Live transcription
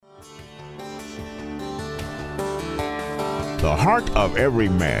The heart of every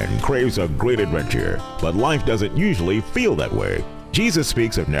man craves a great adventure, but life doesn't usually feel that way. Jesus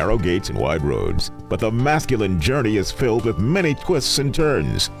speaks of narrow gates and wide roads, but the masculine journey is filled with many twists and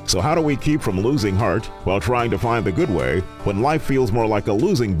turns. So how do we keep from losing heart while trying to find the good way when life feels more like a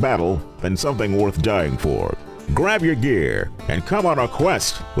losing battle than something worth dying for? Grab your gear and come on a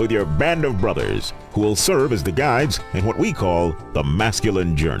quest with your band of brothers who will serve as the guides in what we call the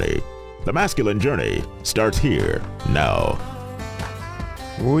masculine journey. The masculine journey starts here now.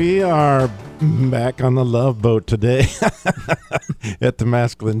 We are back on the Love Boat today at the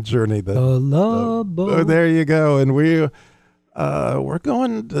Masculine Journey. The Love Boat. Oh, there you go. And we're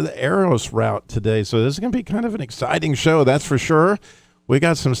going to the Eros route today. So this is going to be kind of an exciting show, that's for sure. We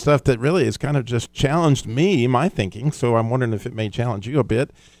got some stuff that really has kind of just challenged me, my thinking. So I'm wondering if it may challenge you a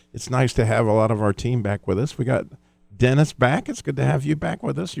bit. It's nice to have a lot of our team back with us. We got Dennis back. It's good to have you back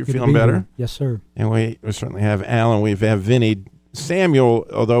with us. You're Good to feeling be better? here. Yes, sir. And we certainly have Alan. We have Vinny. Samuel,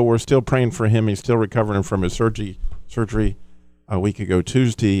 although we're still praying for him, he's still recovering from his surgery a week ago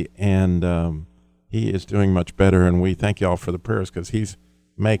Tuesday, and he is doing much better, and we thank you all for the prayers because he's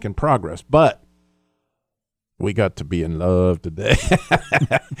making progress. But we got to be in love today.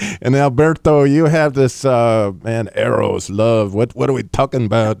 And Alberto, you have this, Eros, love. What are we talking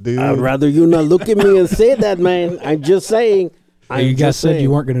about, dude? I'd rather you not look at me and say that, man. I'm just saying. You guys said you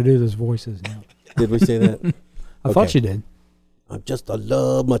weren't going to do those voices now. Did we say that? I thought you did. I'm just a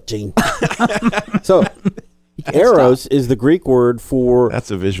love machine. So, Eros is the Greek word for That's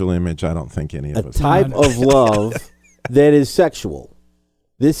a visual image I don't think any of a us type of love that is sexual.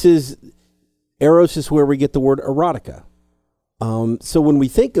 Eros is where we get the word erotica. So when we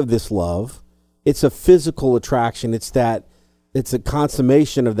think of this love, it's a physical attraction. It's a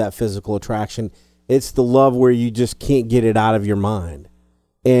consummation of that physical attraction. It's the love where you just can't get it out of your mind.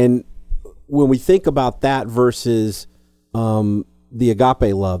 And when we think about that versus the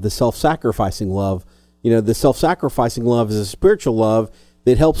agape love, the self-sacrificing love, the self-sacrificing love is a spiritual love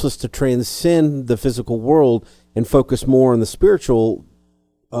that helps us to transcend the physical world and focus more on the spiritual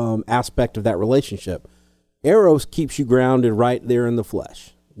aspect of that relationship. Eros keeps you grounded right there in the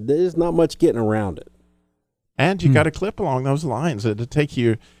flesh. There's not much getting around it. And you got a clip along those lines to take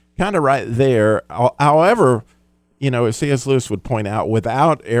you kind of right there. However, as C.S. Lewis would point out,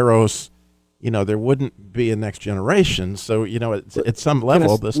 without Eros, there wouldn't be a next generation. So, at some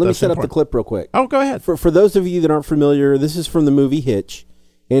level, this let me set up the clip real quick. Oh, go ahead. For those of you that aren't familiar, this is from the movie Hitch,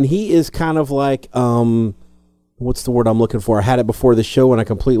 and he is kind of like, what's the word I'm looking for? I had it before the show and I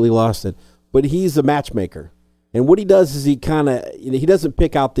completely lost it. But he's a matchmaker. And what he does is he kind of, he doesn't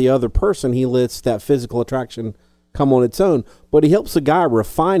pick out the other person. He lets that physical attraction come on its own. But he helps a guy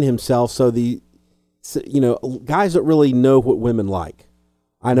refine himself so guys don't really know what women like.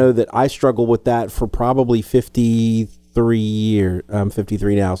 I know that I struggle with that for probably 53 years. I'm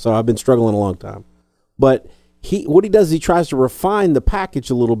 53 now, so I've been struggling a long time. But what he does is he tries to refine the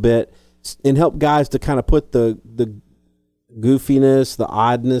package a little bit and help guys to kind of put the goofiness, the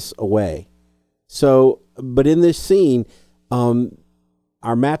oddness away. So, but in this scene,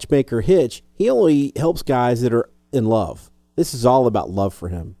 our matchmaker Hitch, he only helps guys that are in love. This is all about love for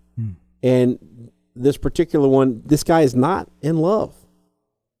him. And this particular one, this guy is not in love.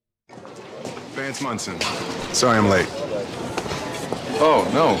 Vance Munson. Sorry I'm late. Oh,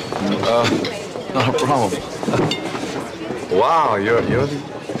 no. Not a problem. Wow, you're the...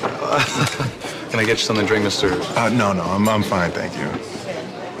 Can I get you something to drink, Mr.? No, I'm fine, thank you.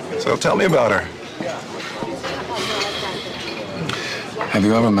 So tell me about her. Have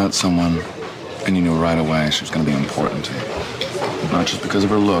you ever met someone and you knew right away she was going to be important to you? Not just because of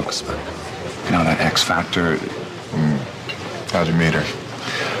her looks, but, that X factor. How'd you meet her?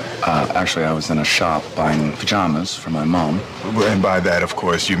 Actually, I was in a shop buying pajamas for my mom. And by that, of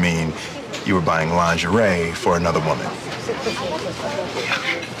course, you mean you were buying lingerie for another woman.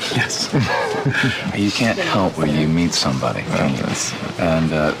 Yes. You can't help when you meet somebody. And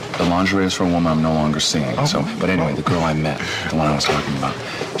the lingerie is for a woman I'm no longer seeing. But anyway, the girl I met, the one I was talking about,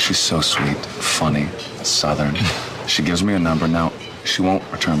 she's so sweet, funny, southern. She gives me a number. Now, she won't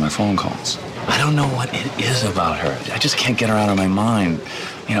return my phone calls. I don't know what it is about her. I just can't get her out of my mind.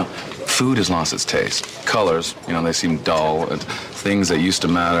 Food has lost its taste. Colors, they seem dull. And things that used to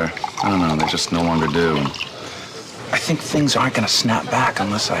matter, I don't know, they just no longer do. I think things aren't going to snap back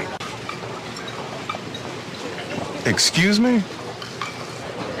unless I... Excuse me?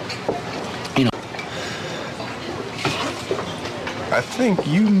 I think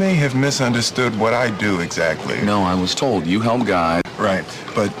you may have misunderstood what I do exactly. No, I was told you help guys. Right,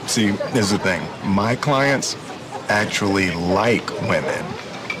 but see, here's the thing. My clients actually like women.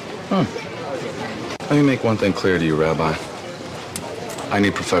 Let me make one thing clear to you, Rabbi. I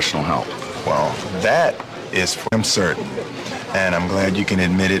need professional help. Well, that is for I'm certain. And I'm glad you can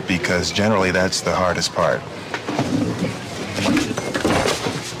admit it because generally that's the hardest part.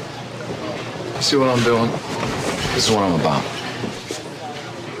 You see what I'm doing? This is what I'm about.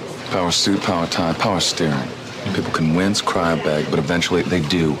 Power suit, power tie, power steering. People can wince, cry, beg, but eventually they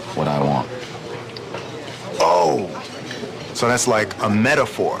do what I want. Oh, so that's like a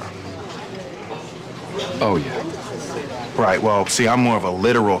metaphor. Oh, yeah. Right, well, see, I'm more of a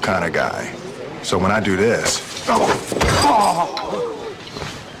literal kind of guy. So when I do this,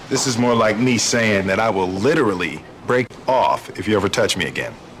 this is more like me saying that I will literally break off if you ever touch me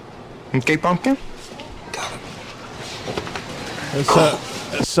again. Okay, Pumpkin?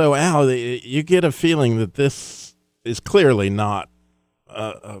 So, Al, you get a feeling that this is clearly not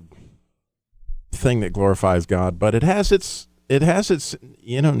a thing that glorifies God, but it has its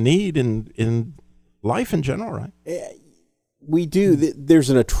need in life in general, right? We do.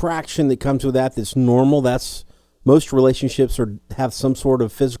 There's an attraction that comes with that that's normal. That's most relationships have some sort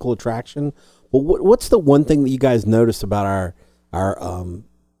of physical attraction. But what's the one thing that you guys notice about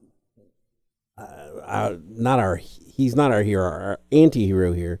he's not our hero, our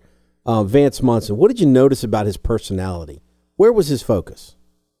anti-hero here, Vance Munson. What did you notice about his personality? Where was his focus?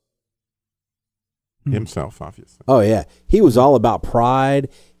 Himself, obviously. Oh, yeah. He was all about pride.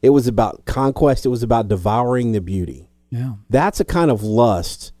 It was about conquest. It was about devouring the beauty. Yeah. That's a kind of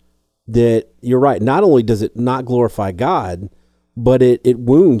lust that, you're right, not only does it not glorify God, but it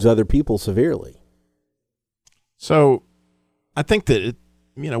wounds other people severely. So I think that,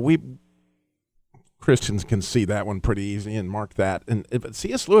 we Christians can see that one pretty easy and mark that. But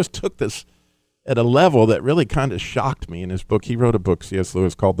C.S. Lewis took this at a level that really kind of shocked me in his book. He wrote a book, C.S.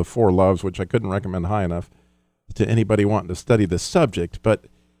 Lewis, called The Four Loves, which I couldn't recommend high enough to anybody wanting to study this subject. But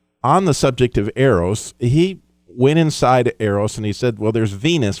on the subject of Eros, he went inside Eros and he said, well, there's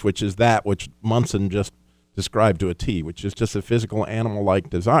Venus, which is that which Munson just described to a T, which is just a physical animal-like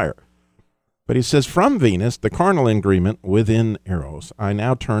desire. But he says, from Venus, the carnal agreement within Eros, I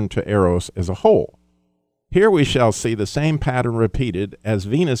now turn to Eros as a whole. Here we shall see the same pattern repeated, as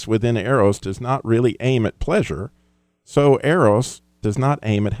Venus within Eros does not really aim at pleasure, so Eros does not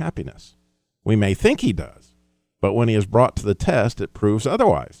aim at happiness. We may think he does, but when he is brought to the test, it proves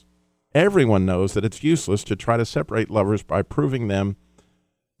otherwise. Everyone knows that it's useless to try to separate lovers by proving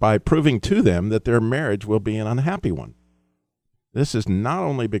to them that their marriage will be an unhappy one. This is not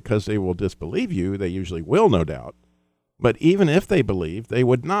only because they will disbelieve you, they usually will, no doubt, but even if they believe, they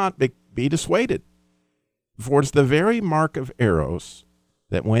would not be dissuaded. For it's the very mark of Eros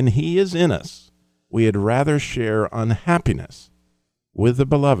that when he is in us, we had rather share unhappiness with the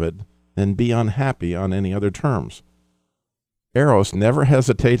beloved than be unhappy on any other terms. Eros never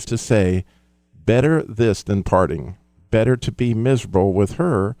hesitates to say, better this than parting, better to be miserable with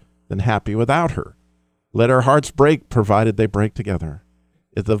her than happy without her. Let our hearts break, provided they break together.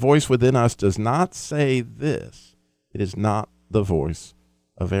 If the voice within us does not say this, it is not the voice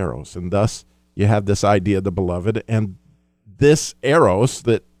of Eros. And thus you have this idea of the beloved, and this Eros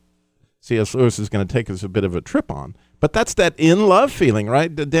that C.S. Lewis is going to take us a bit of a trip on. But that's that in-love feeling,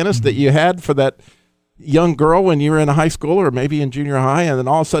 right, Dennis, that you had for that young girl when you were in high school or maybe in junior high, and then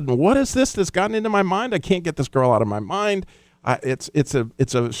all of a sudden, what is this that's gotten into my mind? I can't get this girl out of my mind. It's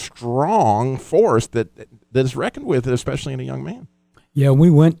a strong force that is reckoned with, especially in a young man. Yeah, we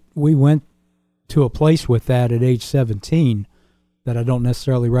went to a place with that at age 17 that I don't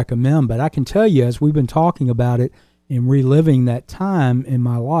necessarily recommend, but I can tell you, as we've been talking about it and reliving that time in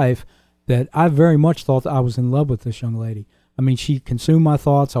my life, that I very much thought that I was in love with this young lady. I mean, she consumed my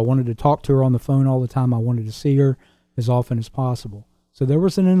thoughts. I wanted to talk to her on the phone all the time. I wanted to see her as often as possible. So there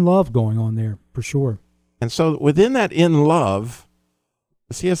was an in love going on there, for sure. And so within that in love,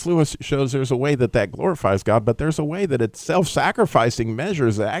 C.S. Lewis shows there's a way that glorifies God, but there's a way that it's self-sacrificing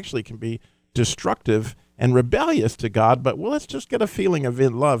measures that actually can be destructive and rebellious to God. But let's just get a feeling of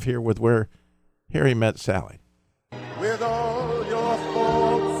in love here with where Harry met Sally. With all your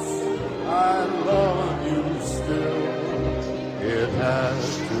faults, I love you still. It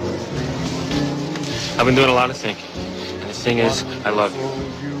has to be. I've been doing a lot of thinking. And the thing is, I love you.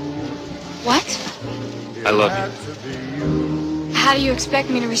 What? I love you. How do you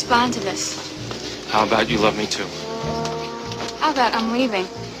expect me to respond to this? How about you love me too? How about I'm leaving?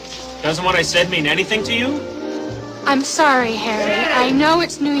 Doesn't what I said mean anything to you? I'm sorry, Harry. I know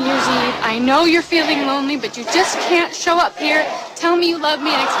it's New Year's Eve. I know you're feeling lonely, but you just can't show up here, tell me you love me,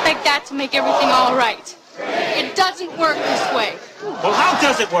 and expect that to make everything all right. It doesn't work this way. Well, how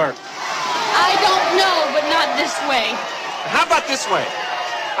does it work? I don't know, but not this way. How about this way?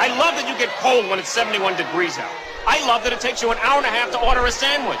 I love that you get cold when it's 71 degrees out. I love that it takes you an hour and a half to order a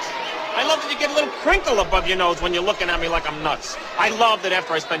sandwich. I love that you get a little crinkle above your nose when you're looking at me like I'm nuts. I love that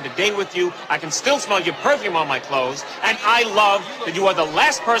after I spend a day with you, I can still smell your perfume on my clothes. And I love that you are the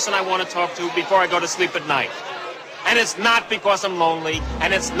last person I want to talk to before I go to sleep at night. And it's not because I'm lonely,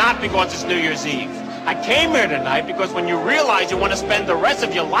 and it's not because it's New Year's Eve. I came here tonight because when you realize you want to spend the rest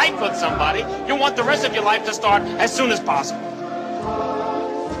of your life with somebody, you want the rest of your life to start as soon as possible.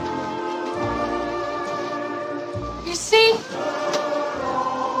 You see?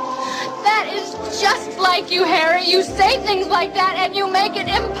 That is just like you, Harry. You say things like that and you make it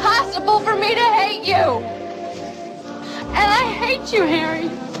impossible for me to hate you. And I hate you, Harry.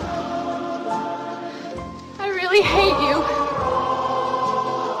 I really hate you.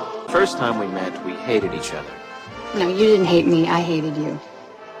 First time we met, we hated each other. No, you didn't hate me. I hated you.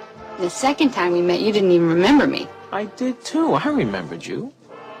 The second time we met, you didn't even remember me. I did too. I remembered you.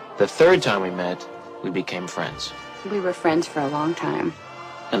 The third time we met, we became friends. We were friends for a long time.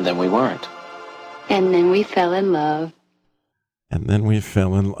 And then we weren't. And then we fell in love. And then we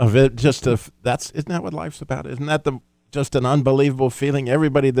fell in love. Isn't that what life's about? Isn't that just an unbelievable feeling?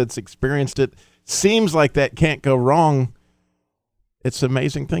 Everybody that's experienced it seems like that can't go wrong. It's an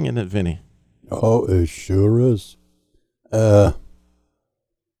amazing thing, isn't it, Vinny? Oh, it sure is. You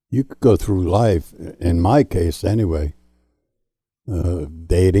could go through life, in my case anyway,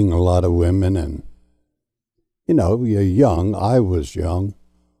 dating a lot of women, and, you know, you're young. I was young.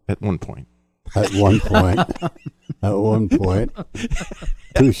 At one point. At one point. At one point.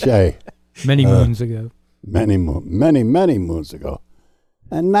 Touché. Many moons ago. Many moons ago.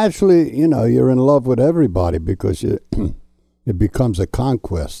 And naturally, you know, you're in love with everybody because it becomes a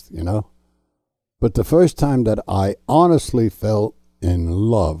conquest, you know. But the first time that I honestly fell in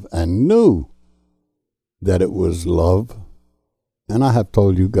love and knew that it was love, and I have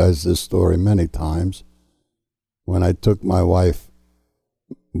told you guys this story many times, when I took my wife,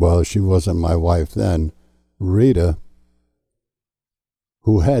 well, she wasn't my wife then, Rita,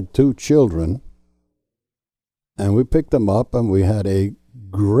 who had 2 children, and we picked them up and we had a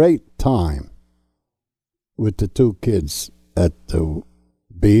great time with the 2 kids at the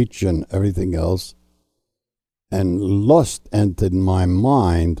beach and everything else. And lust entered my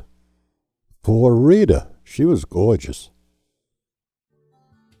mind for Rita. She was gorgeous.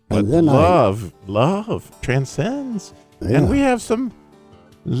 But and then love transcends. Yeah. And we have some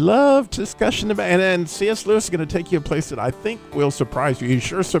love discussion about, and C.S. Lewis is going to take you a place that I think will surprise you. He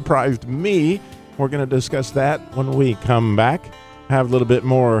sure surprised me. We're going to discuss that when we come back. Have a little bit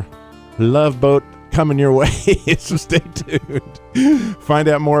more Love Boat coming your way, so stay tuned. Find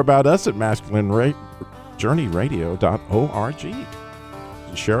out more about us at masculinejourneyradio.org.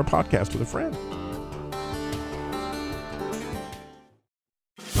 Share a podcast with a friend.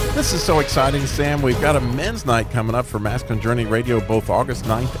 This is so exciting, Sam. We've got a men's night coming up for Masculine Journey Radio, both August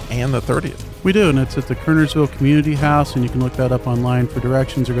 9th and the 30th. We do, and it's at the Kernersville Community House, and you can look that up online for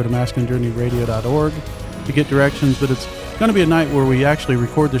directions or go to masculinejourneyradio.org to get directions. But it's going to be a night where we actually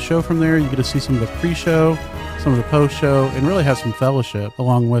record the show from there. You get to see some of the pre-show, some of the post-show, and really have some fellowship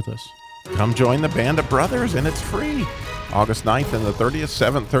along with us. Come join the band of brothers, and it's free. August 9th and the 30th,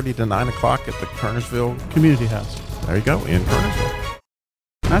 7:30 to 9 o'clock at the Kernersville Community House. There you go, in Kernersville.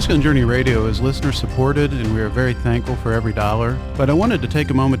 Masculine Journey Radio is listener-supported, and we are very thankful for every dollar. But I wanted to take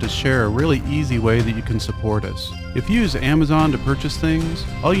a moment to share a really easy way that you can support us. If you use Amazon to purchase things,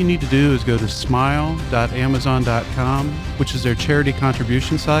 all you need to do is go to smile.amazon.com, which is their charity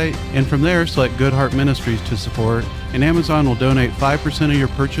contribution site, and from there select Good Heart Ministries to support, and Amazon will donate 5% of your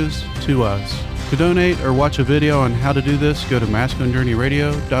purchase to us. To donate or watch a video on how to do this, go to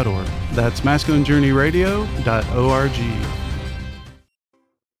masculinejourneyradio.org. That's masculinejourneyradio.org.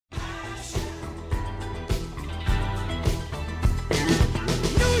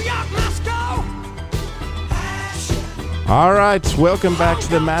 All right, welcome back to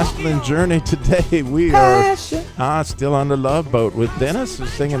the Masculine Journey. Today we are still on the Love Boat with Dennis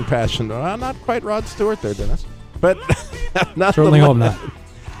who's singing Passion. Well, not quite Rod Stewart there, Dennis, but certainly hope not.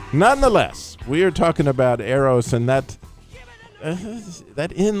 Nonetheless, we are talking about Eros and that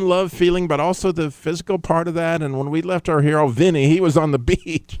in love feeling, but also the physical part of that. And when we left our hero Vinny, he was on the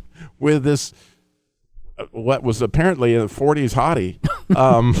beach with this what was apparently a 40s hottie.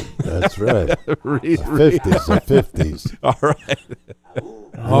 That's right. The 50s.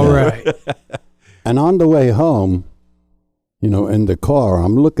 All right. And on the way home, you know, in the car,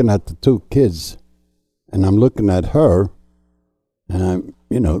 I'm looking at the 2 kids, and I'm looking at her, and I'm,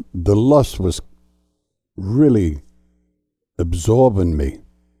 you know, the lust was really absorbing me.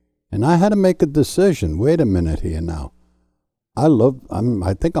 And I had to make a decision. Wait a minute here now. I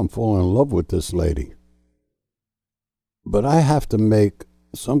think I'm falling in love with this lady. But I have to make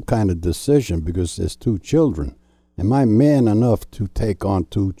some kind of decision because there's 2 children. Am I man enough to take on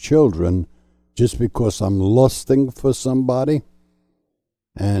 2 children just because I'm lusting for somebody?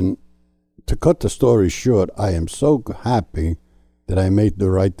 And to cut the story short, I am so happy that I made the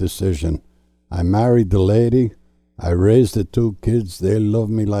right decision. I married the lady. I raised the 2 kids. They love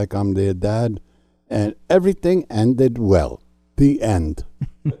me like I'm their dad. And everything ended well. The end.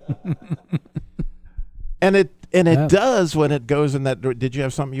 And it does when it goes in that. Did you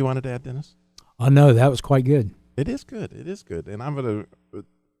have something you wanted to add, Dennis? Oh, no, that was quite good. It is good. It is good. And I'm going to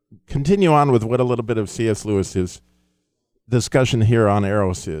continue on with what a little bit of C.S. Lewis's discussion here on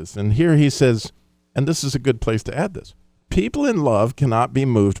Eros is. And here he says, and this is a good place to add this, people in love cannot be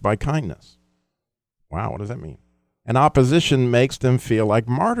moved by kindness. Wow, what does that mean? And opposition makes them feel like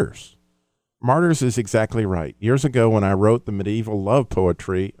martyrs. Martyrs is exactly right. Years ago when I wrote the medieval love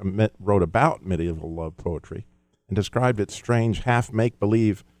poetry, wrote about medieval love poetry, and described its strange half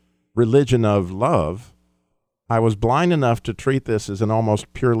make-believe religion of love, I was blind enough to treat this as an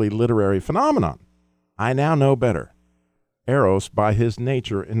almost purely literary phenomenon. I now know better. Eros, by his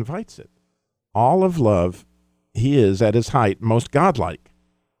nature, invites it. All of love, he is, at his height, most godlike.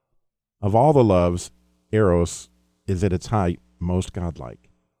 Of all the loves, Eros is at its height most godlike.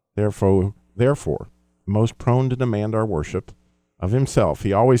 Therefore, most prone to demand our worship of himself.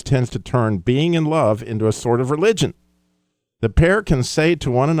 He always tends to turn being in love into a sort of religion. The pair can say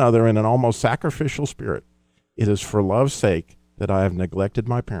to one another in an almost sacrificial spirit, "It is for love's sake that I have neglected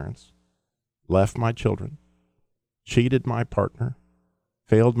my parents, left my children, cheated my partner,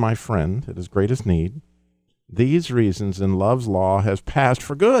 failed my friend at his greatest need. These reasons in love's law has passed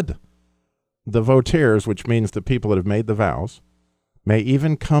for good. The votaires, which means the people that have made the vows, may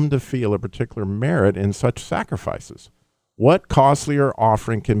even come to feel a particular merit in such sacrifices. What costlier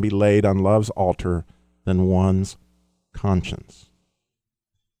offering can be laid on love's altar than one's conscience?"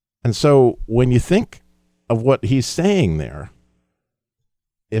 And so when you think of what he's saying there,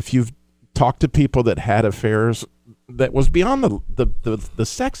 if you've talked to people that had affairs that was beyond the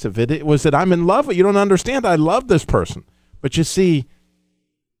sex of it, it was that I'm in love with you. Don't understand. I love this person. But you see,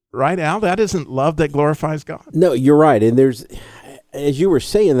 right, Al, that isn't love that glorifies God. No, you're right. And there's, as you were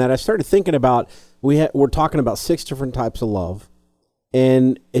saying that, I started thinking about, we're talking about 6 different types of love.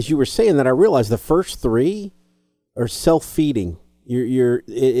 And as you were saying that, I realized the first 3 are self-feeding.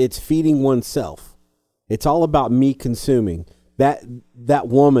 It's feeding oneself. It's all about me consuming. That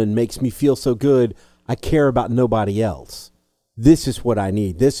woman makes me feel so good, I care about nobody else. This is what I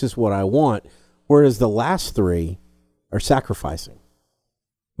need. This is what I want. Whereas the last 3 are sacrificing.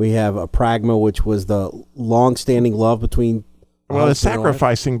 We have a pragma, which was the long-standing love between. Well, it's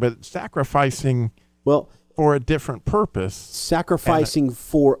sacrificing, but sacrificing for a different purpose. Sacrificing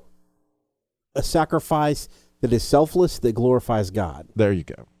for a sacrifice that is selfless, that glorifies God. There you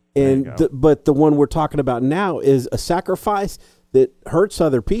go. But the one we're talking about now is a sacrifice that hurts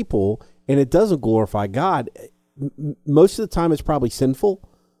other people, and it doesn't glorify God. Most of the time it's probably sinful,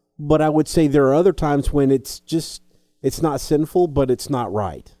 but I would say there are other times when it's not sinful, but it's not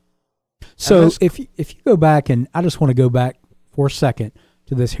right. So if you go back, and I just want to go back for a second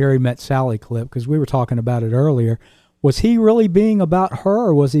to this Harry Met Sally clip, because we were talking about it earlier. Was he really being about her,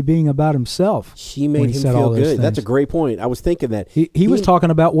 or was he being about himself? She made him feel good. That's a great point. I was thinking that. He was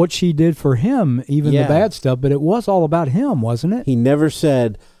talking about what she did for him, even the bad stuff, but it was all about him, wasn't it? He never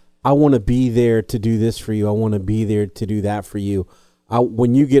said, I want to be there to do this for you. I want to be there to do that for you.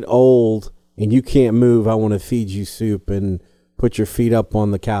 When you get old and you can't move, I want to feed you soup and put your feet up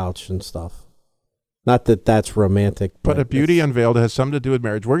on the couch and stuff. Not that that's romantic. But a beauty unveiled has something to do with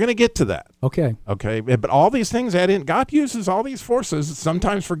marriage. We're going to get to that. Okay. But all these things add in. God uses all these forces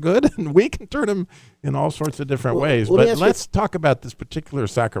sometimes for good, and we can turn them in all sorts of different ways. But let's talk about this particular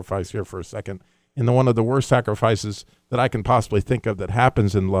sacrifice here for a second. In one of the worst sacrifices that I can possibly think of that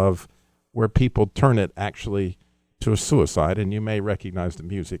happens in love, where people turn it actually to a suicide. And you may recognize the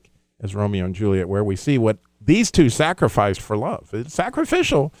music as Romeo and Juliet, where we see what these 2 sacrificed for love. It's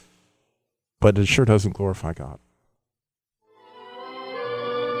sacrificial, but it sure doesn't glorify God.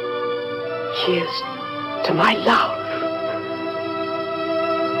 Here's to my love.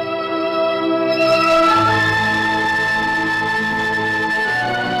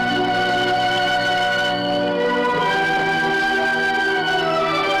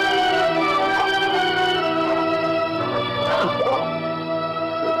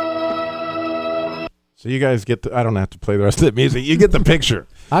 So you guys get I don't have to play the rest of the music. You get the picture.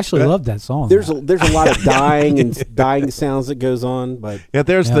 I actually love that song. There's a lot of dying sounds that goes on, but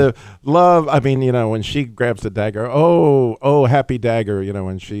there's the love. I mean, when she grabs the dagger, oh, happy dagger.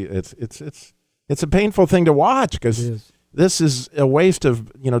 When it's it's a painful thing to watch because this is a waste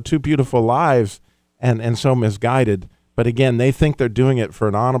of, two beautiful lives and so misguided. But again, they think they're doing it for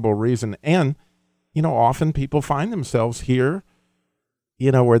an honorable reason. And, often people find themselves here,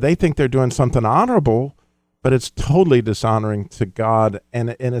 where they think they're doing something honorable, but it's totally dishonoring to God. And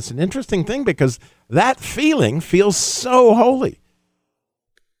it's an interesting thing because that feeling feels so holy.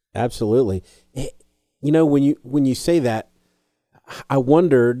 Absolutely. When you say that, I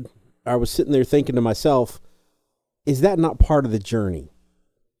was sitting there thinking to myself, is that not part of the journey?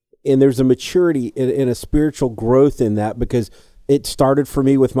 And there's a maturity and a spiritual growth in that, because it started for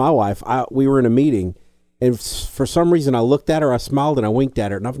me with my wife. We were in a meeting, and for some reason I looked at her, I smiled, and I winked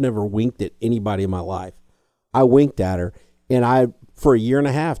at her, and I've never winked at anybody in my life. I winked at her, and I, for a year and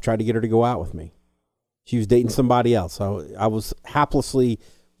a half, tried to get her to go out with me. She was dating somebody else. I was haplessly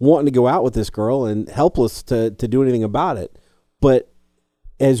wanting to go out with this girl and helpless to do anything about it. But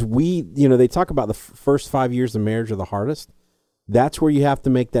as they talk about the first 5 years of marriage are the hardest. That's where you have to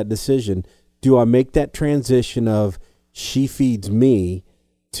make that decision. Do I make that transition of she feeds me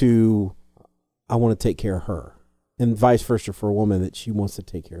to I want to take care of her, and vice versa for a woman that she wants to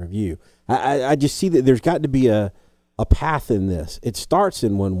take care of you? I just see that there's got to be a path in this. It starts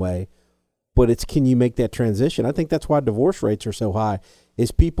in one way, but it's, can you make that transition? I think that's why divorce rates are so high,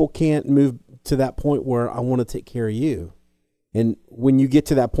 is people can't move to that point where I want to take care of you. And when you get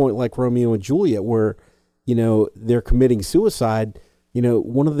to that point like Romeo and Juliet where, they're committing suicide,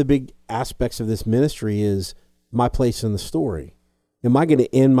 one of the big aspects of this ministry is my place in the story. Am I going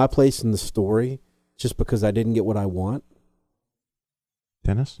to end my place in the story just because I didn't get what I want?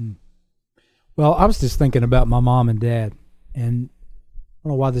 Dennis? Well, I was just thinking about my mom and dad, and I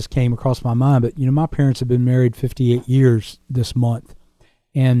don't know why this came across my mind, but, my parents have been married 58 years this month.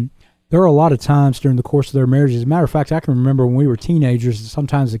 And there are a lot of times during the course of their marriage. As a matter of fact, I can remember when we were teenagers,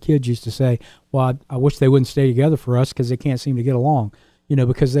 sometimes the kids used to say, well, I wish they wouldn't stay together for us because they can't seem to get along,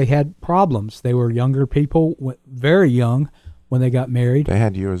 because they had problems. They were younger people, very young when they got married. They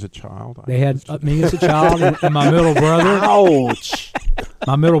had you as a child. They had me as a child and my middle brother. Ouch.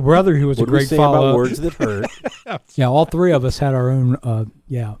 My middle brother, who was a great follow-up. Words that hurt. Yeah, all three of us had our own,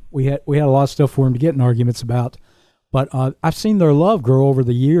 we had a lot of stuff for him to get in arguments about. But I've seen their love grow over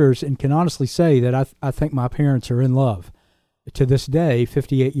the years, and can honestly say that I think my parents are in love to this day,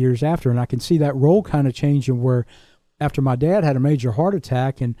 58 years after. And I can see that role kind of changing, where after my dad had a major heart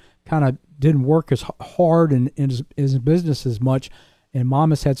attack and kind of didn't work as hard in his business as much, and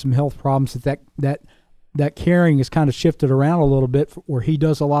Mom has had some health problems, that caring has kind of shifted around a little bit, where he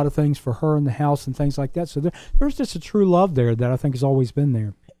does a lot of things for her in the house and things like that. So there's just a true love there that I think has always been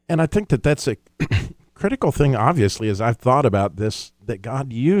there. And I think that's a critical thing, obviously, as I've thought about this, that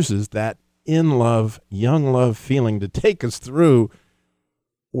God uses that in love, young love feeling to take us through,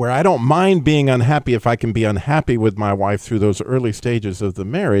 where I don't mind being unhappy if I can be unhappy with my wife through those early stages of the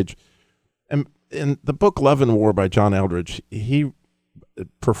marriage. And in the book Love and War by John Eldredge, he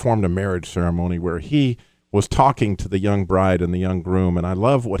performed a marriage ceremony where he was talking to the young bride and the young groom, and I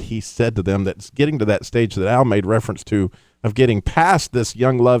love what he said to them, that's getting to that stage that Al made reference to, of getting past this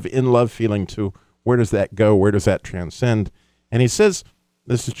young love, in love feeling to where does that go? Where does that transcend? And he says,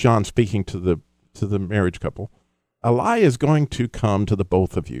 this is John speaking to the marriage couple, a lie is going to come to the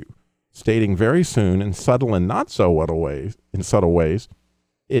both of you, stating very soon in subtle and not so subtle ways,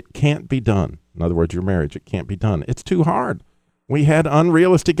 it can't be done. In other words, your marriage, it can't be done. It's too hard. We had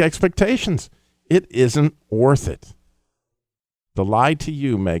unrealistic expectations. It isn't worth it. The lie to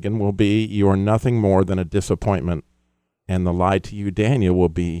you, Megan, will be you are nothing more than a disappointment. And the lie to you, Daniel, will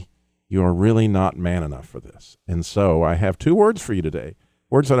be you are really not man enough for this. And so I have two words for you today,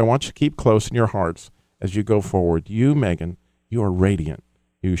 words that I want you to keep close in your hearts as you go forward. You, Megan, you are radiant.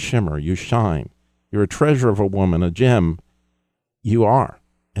 You shimmer. You shine. You're a treasure of a woman, a gem. You are.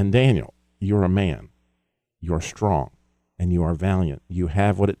 And Daniel, you're a man. You're strong. And you are valiant. You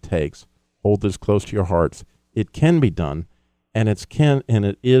have what it takes. Hold this close to your hearts. It can be done, and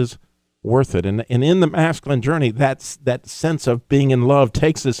it is worth it. And in the masculine journey, that sense of being in love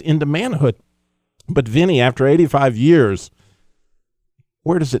takes us into manhood. But Vinny, after 85 years,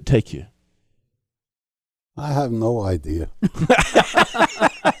 where does it take you? I have no idea.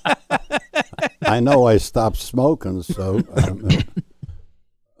 I know I stopped smoking, so...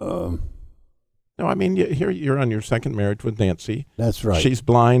 No, I mean, here you're on your second marriage with Nancy. That's right. She's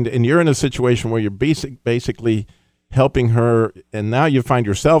blind, and you're in a situation where you're basically helping her, and now you find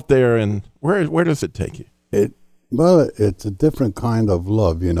yourself there, and where does it take you? It's a different kind of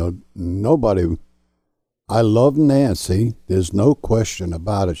love, I love Nancy. There's no question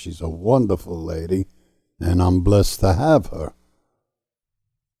about it. She's a wonderful lady, and I'm blessed to have her.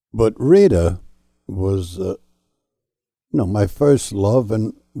 But Rita was, my first love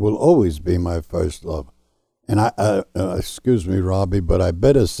and will always be my first love. And excuse me, Robbie, but I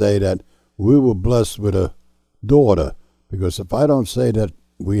better say that we were blessed with a daughter, because if I don't say that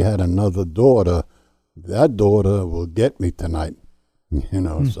we had another daughter, that daughter will get me tonight.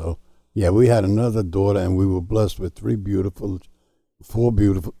 So yeah, we had another daughter, and we were blessed with three beautiful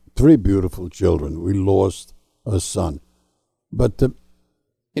children. We lost a son, but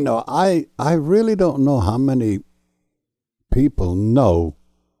I really don't know how many people know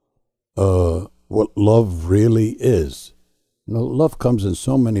what love really is. Love comes in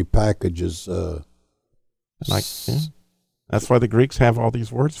so many packages. That's why the Greeks have all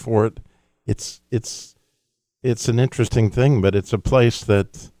these words for it. It's an interesting thing, but it's a place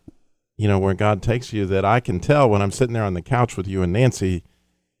that, where God takes you, that I can tell when I'm sitting there on the couch with you and Nancy,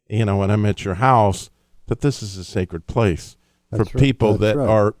 when I'm at your house, that this is a sacred place for people that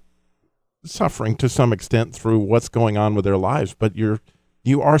are suffering to some extent through what's going on with their lives. But you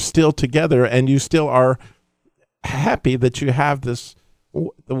are still together, and you still are happy that you have the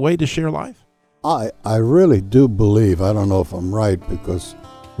way to share life. I really do believe, I don't know if I'm right, because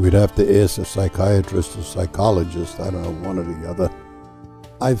we'd have to ask a psychiatrist or psychologist, I don't know, one or the other.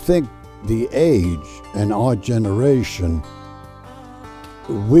 I think the age and our generation,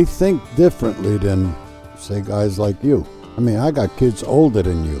 we think differently than, say, guys like you. I mean, I got kids older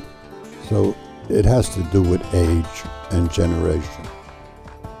than you, so it has to do with age and generation.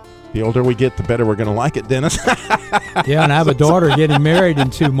 The older we get, the better we're going to like it, Dennis. Yeah, and I have a daughter getting married in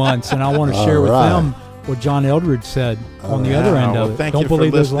 2 months, and I want to share with them what John Eldredge said on the other end of it. Thank Don't you for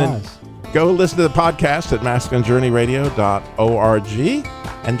believe those listening. lies. Go listen to the podcast at masculinejourneyradio.org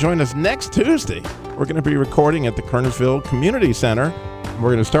and join us next Tuesday. We're going to be recording at the Kernersville Community Center.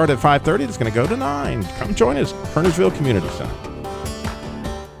 We're going to start at 5:30. It's going to go to 9. Come join us, Kernersville Community Center.